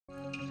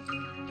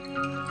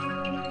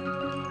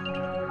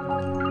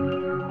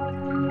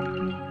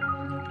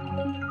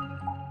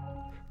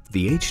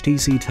The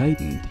HTC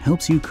TITAN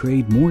helps you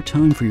create more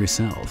time for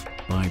yourself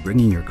by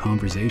bringing your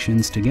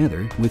conversations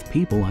together with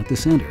people at the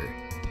center.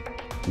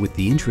 With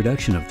the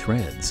introduction of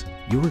threads,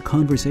 your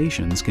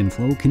conversations can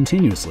flow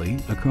continuously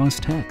across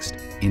text,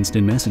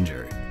 instant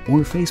messenger,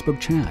 or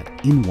Facebook chat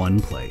in one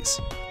place.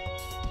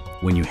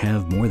 When you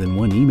have more than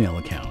one email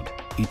account,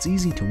 it's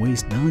easy to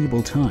waste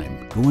valuable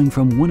time going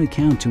from one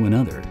account to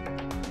another.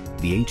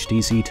 The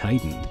HTC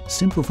TITAN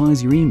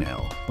simplifies your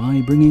email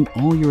by bringing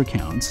all your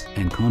accounts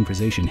and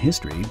conversation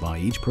history by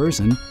each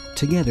person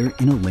together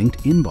in a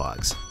linked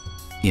inbox.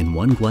 In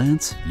one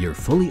glance, you're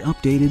fully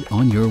updated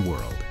on your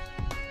world.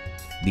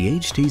 The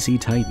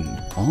HTC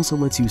TITAN also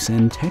lets you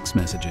send text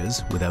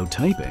messages without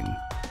typing,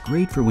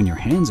 great for when your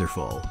hands are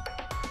full.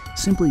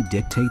 Simply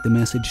dictate the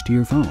message to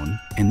your phone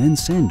and then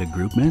send a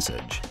group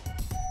message.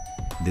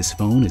 This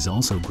phone is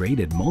also great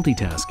at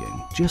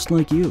multitasking, just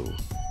like you.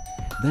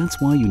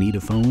 That's why you need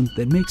a phone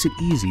that makes it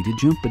easy to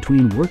jump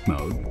between work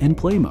mode and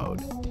play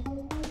mode.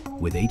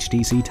 With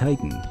HTC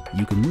TITAN,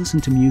 you can listen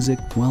to music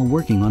while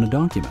working on a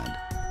document,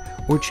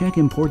 or check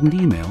important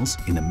emails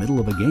in the middle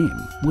of a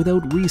game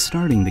without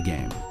restarting the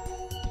game.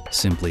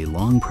 Simply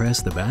long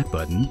press the back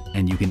button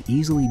and you can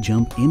easily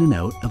jump in and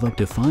out of up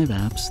to 5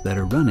 apps that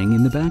are running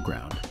in the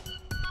background.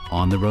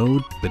 On the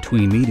road,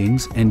 between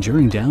meetings, and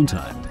during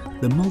downtime,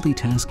 the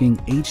multitasking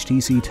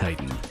HTC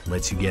TITAN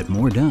lets you get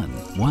more done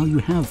while you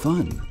have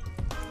fun.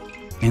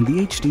 And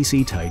the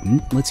HTC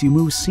TITAN lets you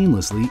move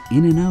seamlessly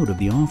in and out of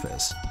the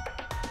office.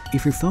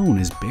 If your phone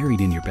is buried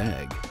in your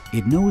bag,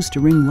 it knows to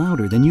ring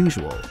louder than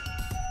usual.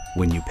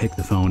 When you pick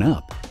the phone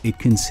up, it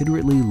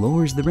considerately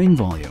lowers the ring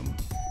volume.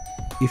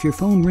 If your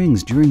phone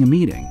rings during a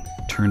meeting,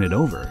 turn it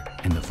over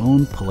and the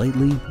phone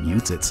politely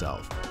mutes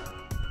itself.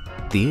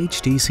 The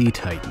HTC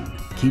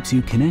TITAN keeps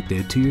you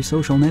connected to your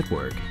social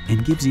network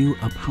and gives you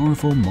a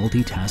powerful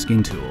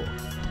multitasking tool.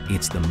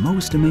 It's the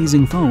most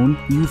amazing phone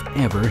you've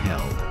ever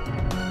held.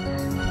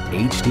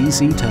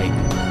 HTC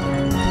TITAN.